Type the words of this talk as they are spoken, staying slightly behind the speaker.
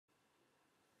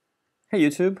Hey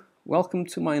YouTube, welcome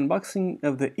to my unboxing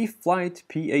of the E-flite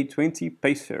PA-20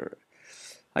 pacer.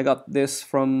 I got this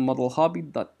from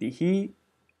modelhobby.de.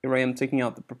 Here I am taking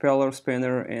out the propeller,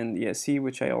 spinner and the SE,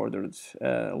 which I ordered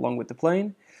along with the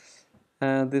plane.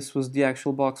 This was the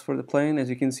actual box for the plane. As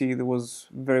you can see, it was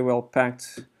very well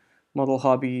packed. Model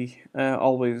Hobby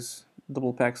always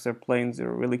double packs their planes.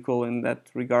 They're really cool in that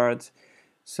regard.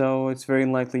 So it's very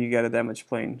unlikely you get a damaged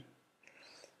plane.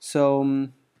 So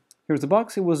here's the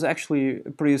box. It was actually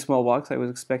a pretty small box. I was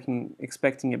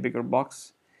expecting a bigger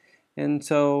box. And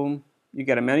so you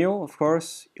get a manual, of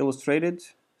course, illustrated,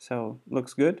 so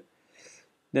looks good.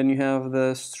 Then you have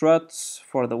the struts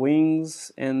for the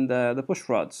wings and the push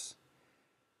rods.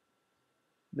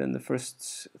 Then the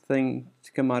first thing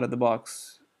to come out of the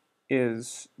box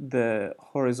is the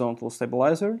horizontal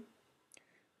stabilizer,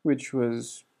 which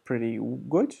was pretty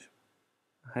good.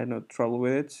 I had no trouble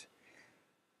with it.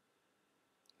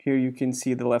 Here you can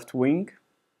see the left wing.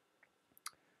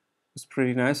 It's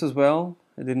pretty nice as well.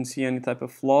 I didn't see any type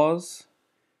of flaws.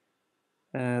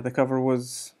 The cover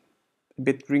was a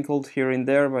bit wrinkled here and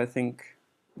there, but I think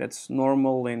that's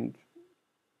normal and,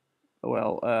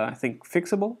 well, I think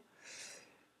fixable.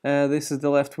 This is the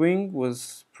left wing,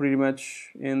 was pretty much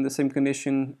in the same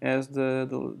condition as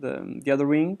the other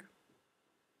wing.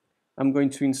 I'm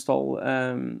going to install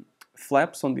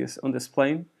flaps on this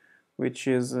plane, which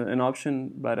is an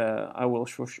option, but I will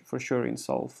for sure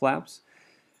install flaps.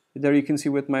 There you can see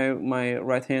with my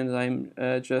right hand I'm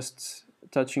just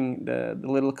touching the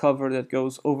little cover that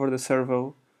goes over the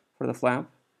servo for the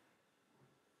flap.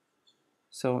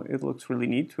 So it looks really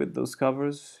neat with those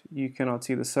covers. You cannot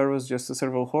see the servos, just the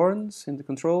servo horns in the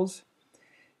controls.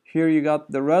 Here you got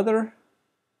the rudder.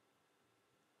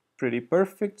 Pretty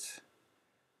perfect.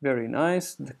 Very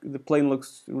nice. The plane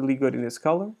looks really good in this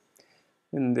color.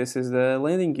 And this is the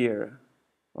landing gear,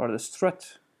 or the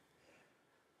strut.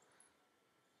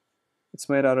 It's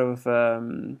made out of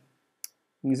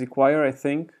music wire, I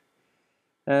think.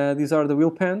 These are the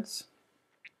wheel pants.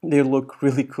 They look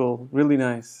really cool, really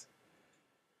nice.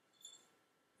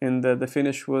 And the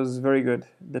finish was very good.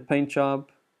 The paint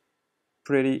job,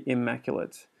 pretty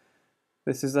immaculate.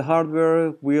 This is the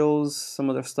hardware, wheels, some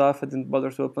other stuff. I didn't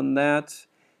bother to open that.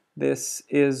 This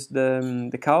is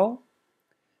the cowl.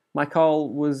 My cowl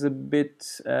was a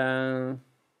bit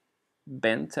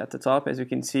bent at the top, as you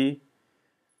can see.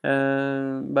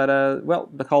 Well,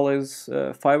 the cowl is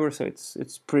fiber, so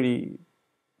it's pretty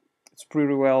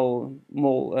well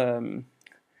mold.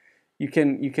 You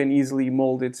can easily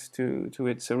mold it to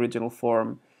its original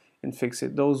form and fix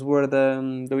it. Those were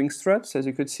the wing struts, as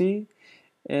you could see.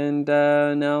 And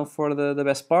now for the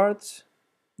best part,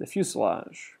 the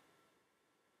fuselage.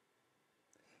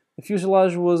 The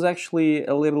fuselage was actually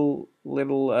a little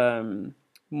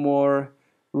more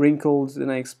wrinkled than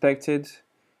I expected.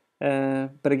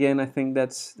 But again, I think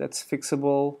that's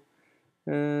fixable.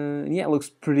 Yeah, it looks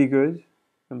pretty good.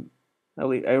 I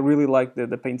really like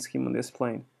the paint scheme on this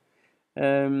plane.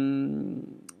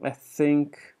 I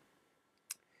think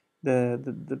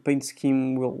the paint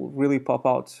scheme will really pop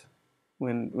out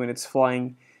when it's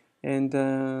flying, and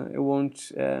it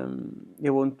won't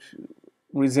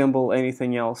resemble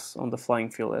anything else on the flying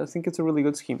field. I think it's a really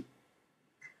good scheme.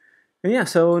 And yeah,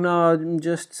 so now I'm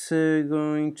just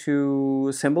going to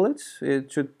assemble it. It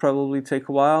should probably take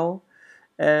a while,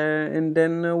 and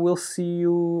then I'll see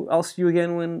you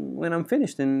again when I'm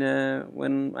finished and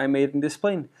when I made in this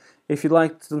plane. If you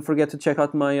liked, don't forget to check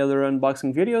out my other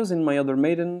unboxing videos and my other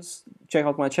maidens. Check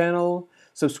out my channel,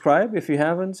 subscribe if you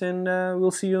haven't, and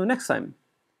we'll see you next time.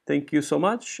 Thank you so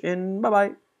much, and bye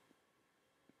bye.